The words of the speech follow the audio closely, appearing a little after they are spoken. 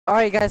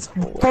Alright guys,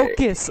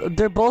 focus.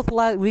 They're both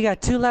we got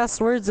 2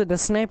 last words and a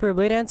sniper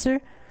blade answer.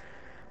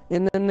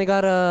 And then they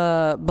got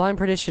a blind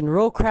prediction.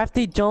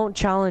 Realkrafty, don't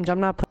challenge.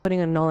 I'm not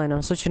putting a null in.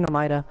 I'm switching to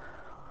Mida.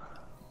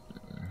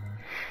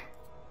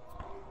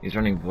 He's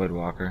running Void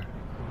Walker.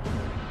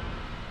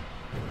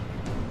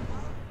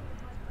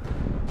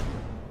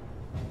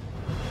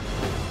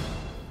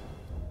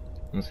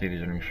 Let's see if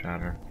he's running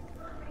Shatter.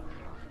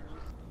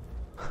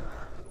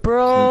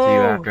 Bro! See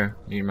you after.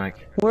 Need your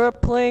mic. We're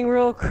playing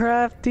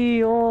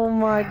Realkrafty. Oh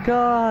my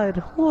god.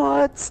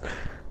 What?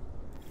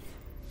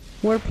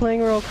 We're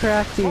playing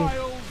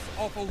Realkrafty.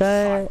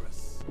 That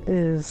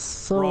is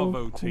so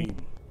Bravo cool. team.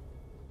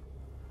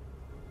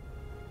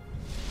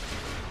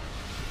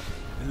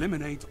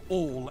 Eliminate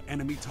all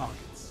enemy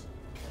targets.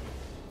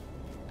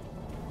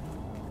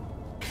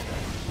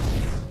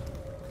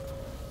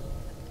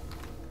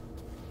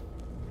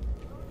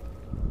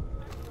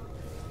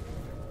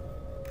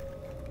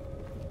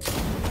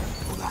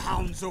 For the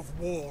hounds of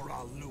war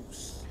are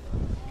loose.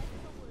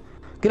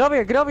 Get over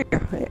here, get over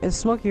here. It's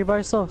Smokey, you're by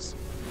yourselves.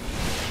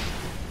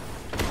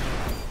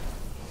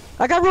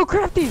 I got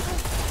Realkrafty!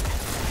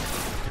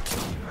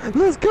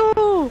 Let's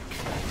go!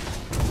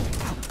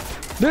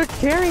 They're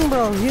carrying,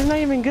 bro. He's not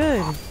even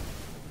good.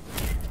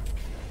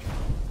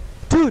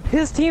 Dude,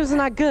 his team's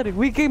not good.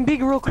 We can beat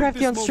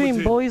Realkrafty on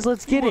stream, boys.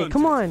 Let's get it.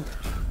 Come on.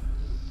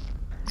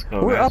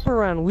 We're up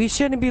around. We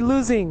shouldn't be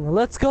losing.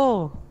 Let's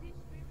go.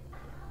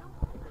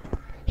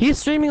 He's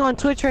streaming on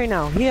Twitch right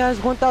now. He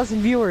has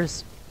 1,000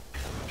 viewers.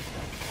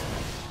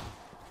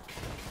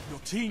 Your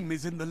team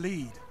is in the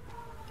lead.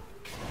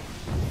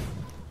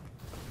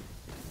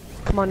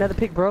 Come on, another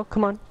pick, bro.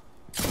 Come on.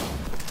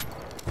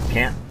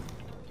 Can't.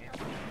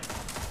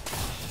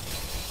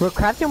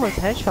 Realkrafty almost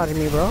headshotted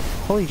me, bro.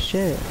 Holy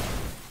shit.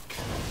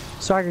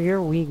 Swagger,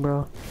 you're weak,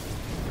 bro.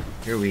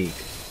 You're weak.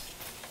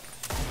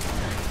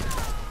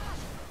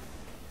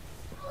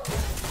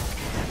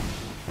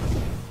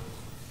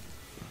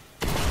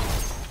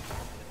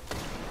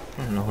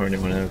 I don't know where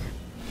anyone is.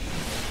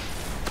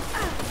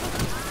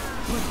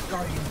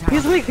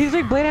 He's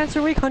weak, Blade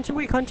Answer weak, Hunter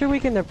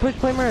weak in there. Push,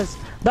 play Mirrors.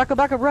 Back up,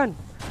 run.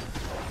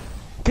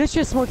 Good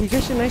shit, Smokey,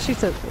 good shit, nice shit.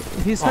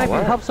 He's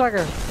sniping, help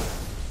Swagger.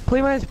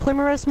 Play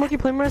Mirrors, Smokey,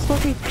 play Mirrors,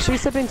 Smokey.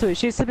 Chase up into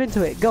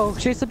it, go,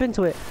 chase up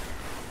into it.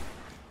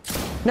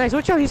 Nice,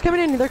 watch out, he's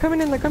coming in, they're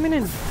coming in.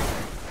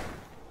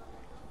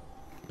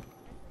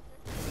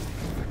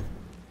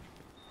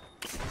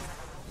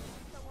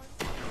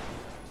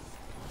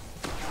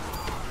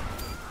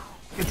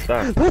 Good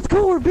stuff. Let's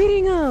go, we're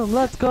beating him,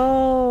 let's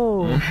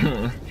go.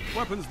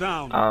 Weapons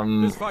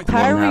down. This fight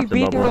Kyrie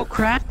beat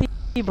Realkrafty,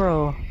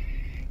 bro.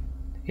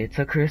 It's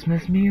a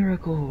Christmas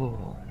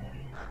miracle.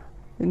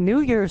 New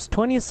Year's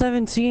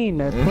 2017,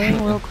 playing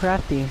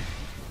Realkrafty.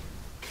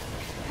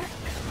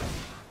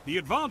 The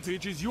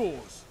advantage is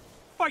yours.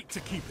 Fight to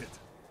keep it.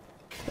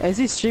 Is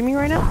he streaming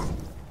right now?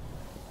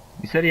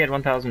 You said he had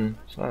 1,000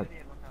 subs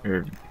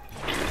or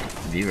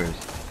viewers.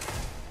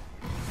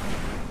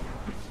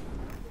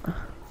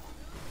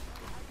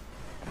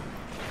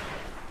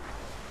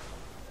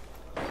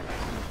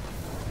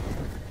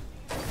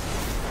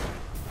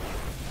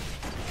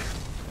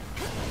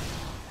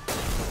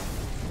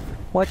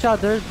 Watch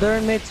out, they're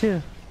in mid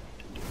too.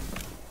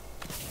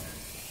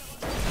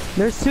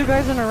 There's 2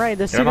 guys on the right.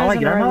 There's 2 guys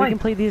on the right. We can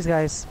play these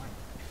guys.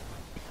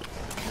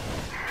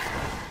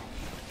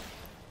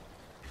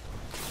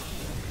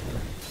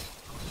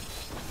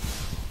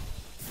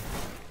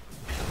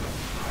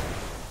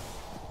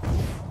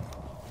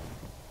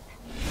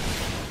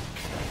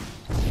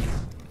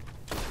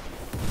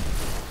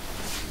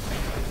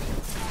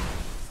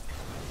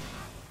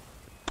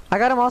 I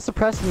got him all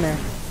suppressed in there.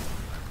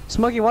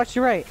 Smokey, watch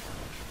your right.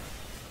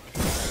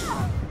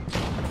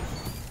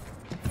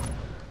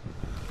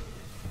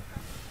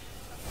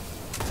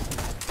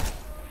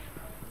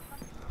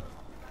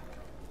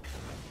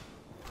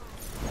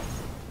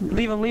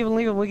 Leave him.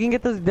 We can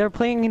get this. They're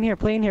playing in here.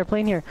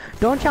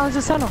 Don't challenge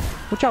the tunnel.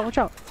 Watch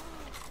out.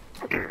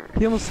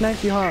 He almost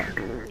sniped you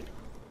hard.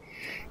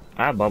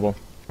 I have bubble.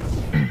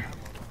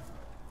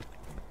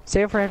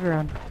 Save it for every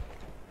round.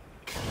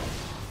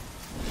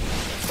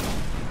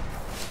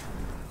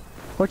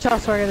 Watch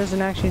out, sorry, there's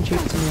an action cheat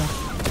to you.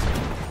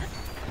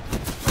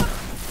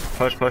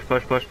 Push.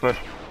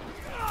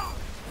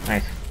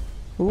 Nice.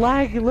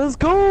 Lag, let's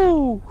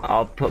go!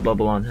 I'll put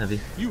bubble on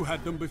heavy. You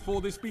had them before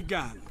this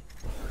began.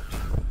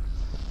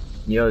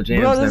 Yo, James.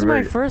 Bro, this is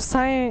my first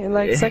time,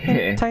 like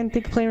second time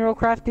playing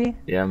Realkrafty.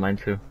 Yeah, mine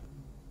too.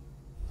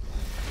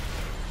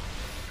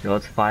 Yo,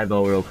 let's 5-0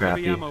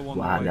 Realkrafty.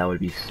 Wow, that would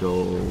be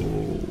so...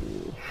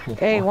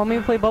 Hey, want me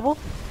to play bubble?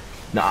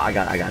 No, I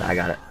got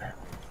it.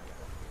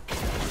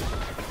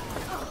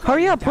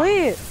 Hurry up,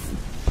 play it!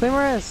 Play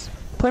Mirrors.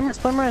 Play Mirrors.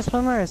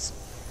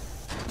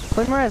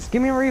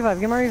 Give me a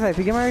revive.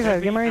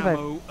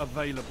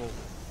 Available.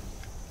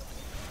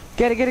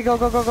 Get it,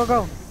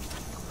 go.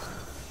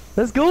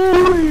 Let's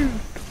go!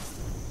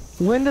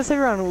 Win this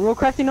every round.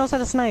 Realkrafty knows how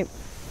to snipe.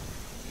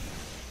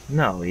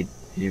 No,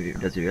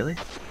 does he really?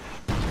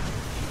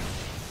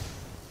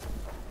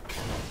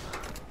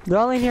 They're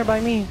all in here by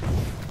me.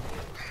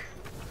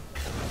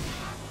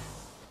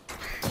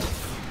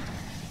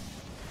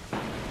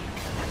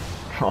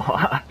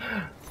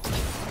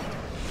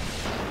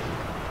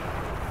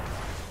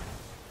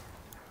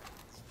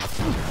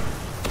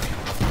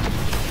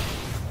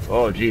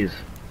 Oh, jeez.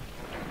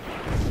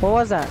 What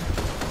was that?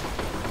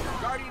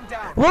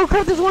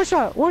 Realkrafty is one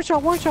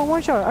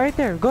shot, right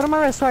there. Go to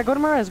my res, go to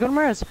my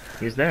res.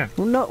 He's there.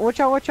 No, watch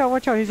out.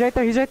 He's right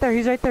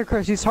there,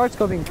 Chris. He's hard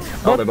scoping.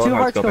 Oh, they're both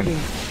hard hard scoping.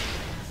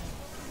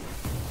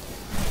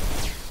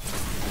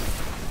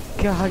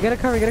 God, get a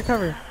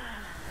cover.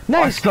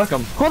 Nice. Oh, I stuck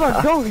him. Hold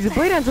on, go. The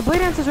blade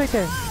answer's right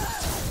there.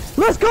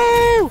 Let's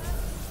go!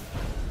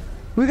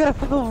 We gotta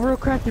flip over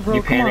Realkrafty, bro.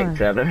 You Come panicked,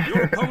 on. Tether.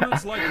 Your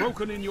opponents lie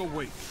broken in your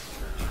wake.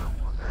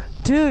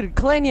 Dude,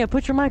 Kalania,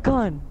 put your mic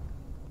on.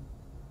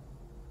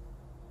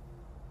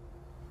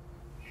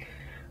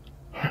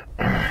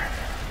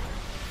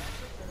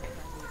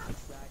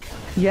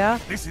 Yeah?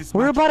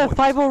 We're about to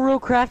 5-0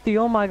 Realkrafty,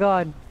 oh my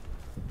god.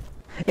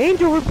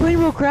 Angel, we're playing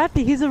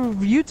Realkrafty. He's a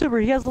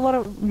YouTuber, he has a lot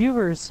of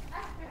viewers. Is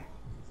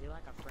he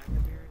like a friend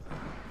of yours?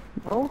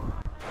 Oh.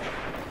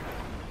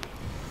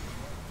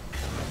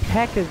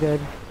 Hecka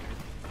good.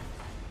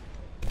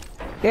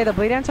 Yeah, the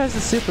blade answer is the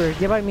super.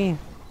 Get by me.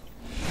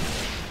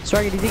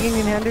 Sorry, do you think you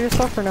can handle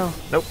yourself or no?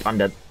 Nope, I'm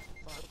dead.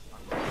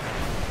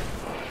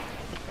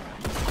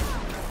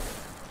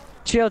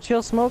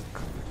 Chill, smoke.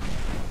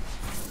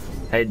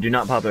 Hey, do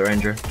not pop it,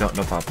 Ranger. Don't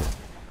pop it.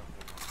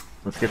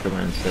 Let's get the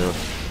win still.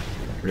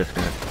 We're just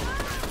gonna...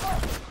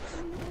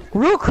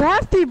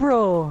 Realkrafty,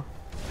 bro!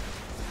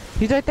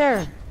 He's right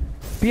there.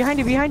 Behind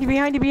you.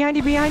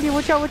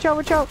 Watch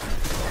out.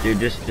 Dude,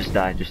 just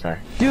die. Dude,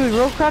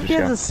 Realkrafty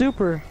has a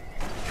super.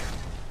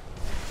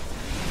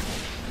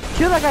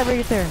 Kill that guy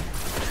right there.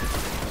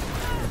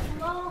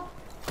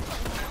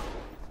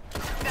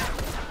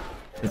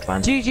 It's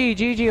fine.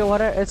 GG,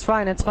 whatever. It's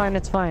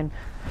fine.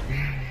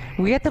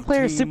 We have to play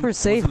her super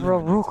safe, bro.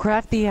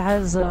 Realkrafty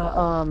has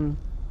a,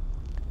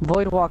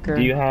 Void Walker.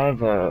 Do you have,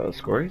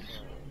 scories?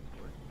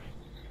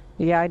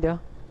 Yeah, I do.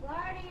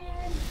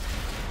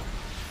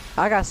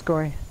 I got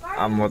scoring.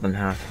 I'm more than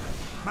half.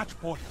 Match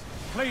point.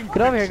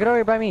 Get over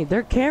here by me.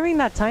 They're carrying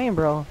that Titan,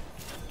 bro.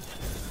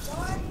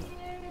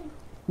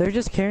 They're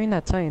just carrying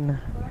that Titan.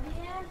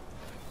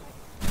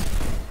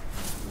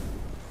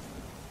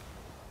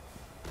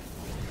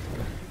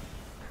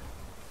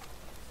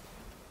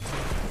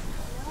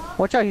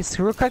 Watch out, he's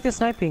Realkrafty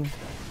sniping.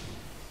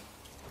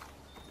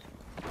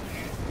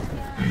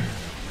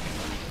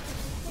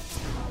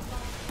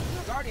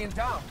 Guardian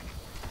down.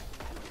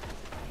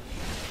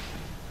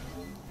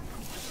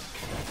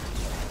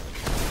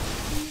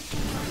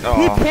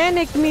 He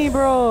panicked me,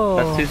 bro.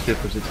 That's 2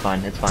 supers, it's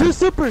fine. 2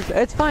 supers,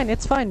 it's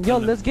fine. Yo,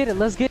 let's get it.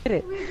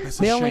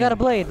 They only got a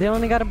blade.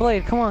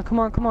 Come on.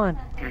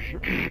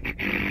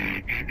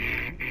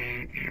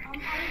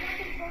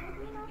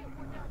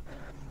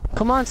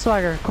 Come on,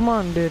 Swagger. Come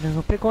on, dude.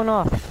 We'll pick one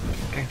off.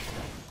 Okay.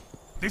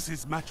 This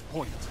is match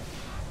point.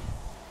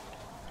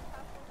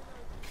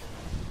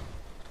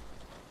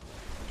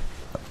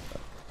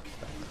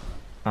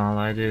 All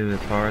I do is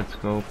hard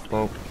scope.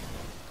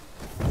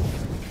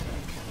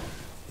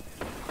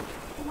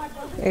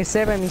 Hey,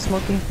 stay by me,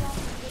 Smokey.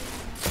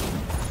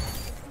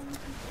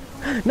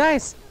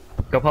 Nice!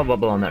 Go pop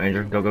bubble on that,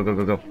 Ranger. Go.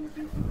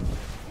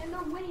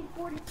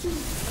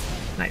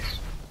 Nice.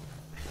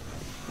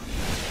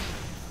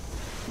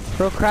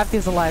 Realkrafty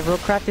is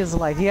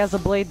alive. He has a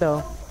blade,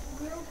 though.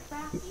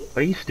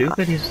 Are you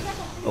stupid? He's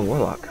a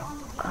warlock.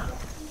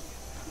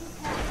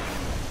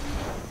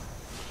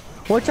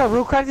 Watch out,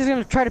 Realkrafty's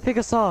gonna try to pick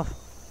us off.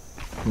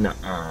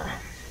 Nuh-uh.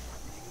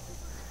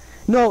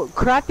 No,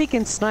 Crafty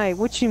can snipe.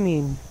 What you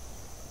mean?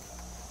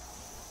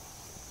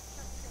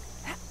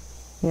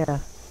 Yeah.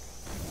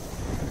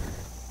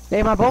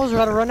 Hey, my bows are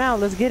about to run out.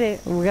 Let's get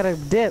it. We gotta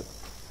dip.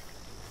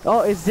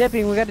 Oh, it's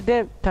dipping. We gotta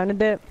dip. Time to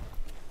dip.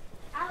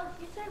 Alex,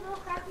 you said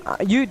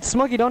Realkrafty. You,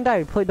 Smokey, don't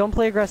die. Don't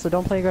play aggressive.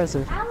 Alex, you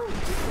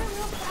said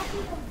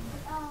Realkrafty.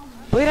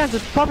 Blade answer.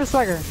 Pop his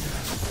swagger.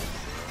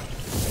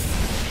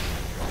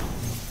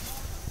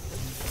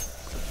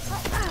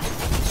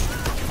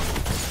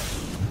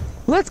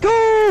 Let's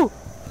go!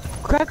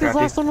 Crafty's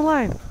last one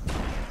alive.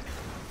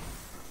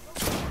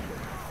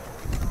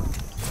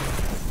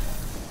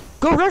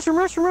 Go, rush him!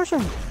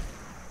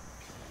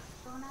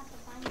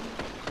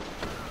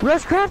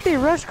 Rush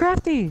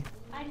Crafty!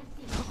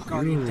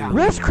 Guardian down.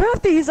 Rush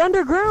Crafty, he's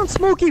underground,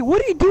 Smokey!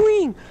 What are you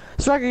doing?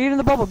 Swagger, get in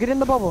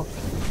the bubble,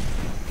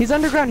 He's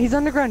underground,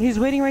 he's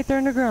waiting right there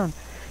underground.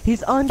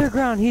 He's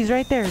underground, he's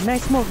right there.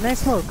 Nice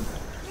smoke.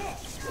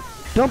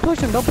 Don't push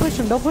him.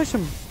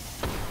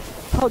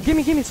 Oh,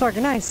 gimme, Swagger,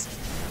 nice.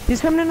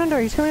 He's coming in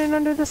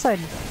under this side.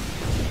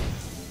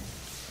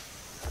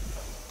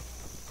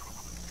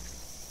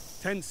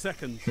 10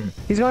 seconds.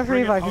 He's going for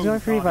revive,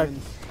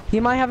 He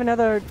might have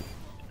another...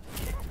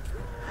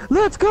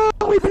 Let's go!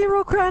 We beat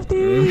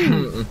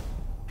Realkrafty!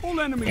 All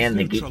enemies And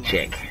the neutralized.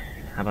 Thegeekchic.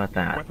 How about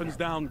that? Weapons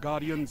down,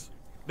 Guardians.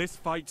 This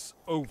fight's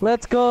over.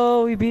 Let's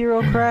go! We beat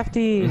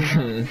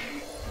Realkrafty!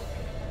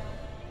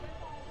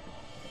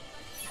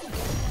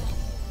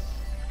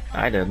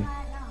 I did.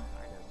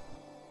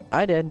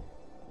 I did.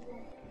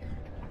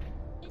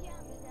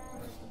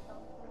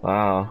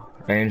 Wow,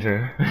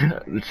 Ranger,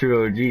 the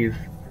true OGs.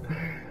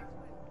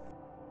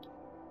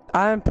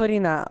 I'm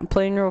putting that. I'm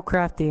playing real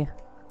crafty.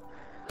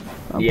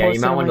 Yeah,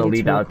 you might want to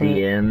leave out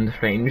the end,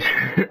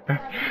 Ranger.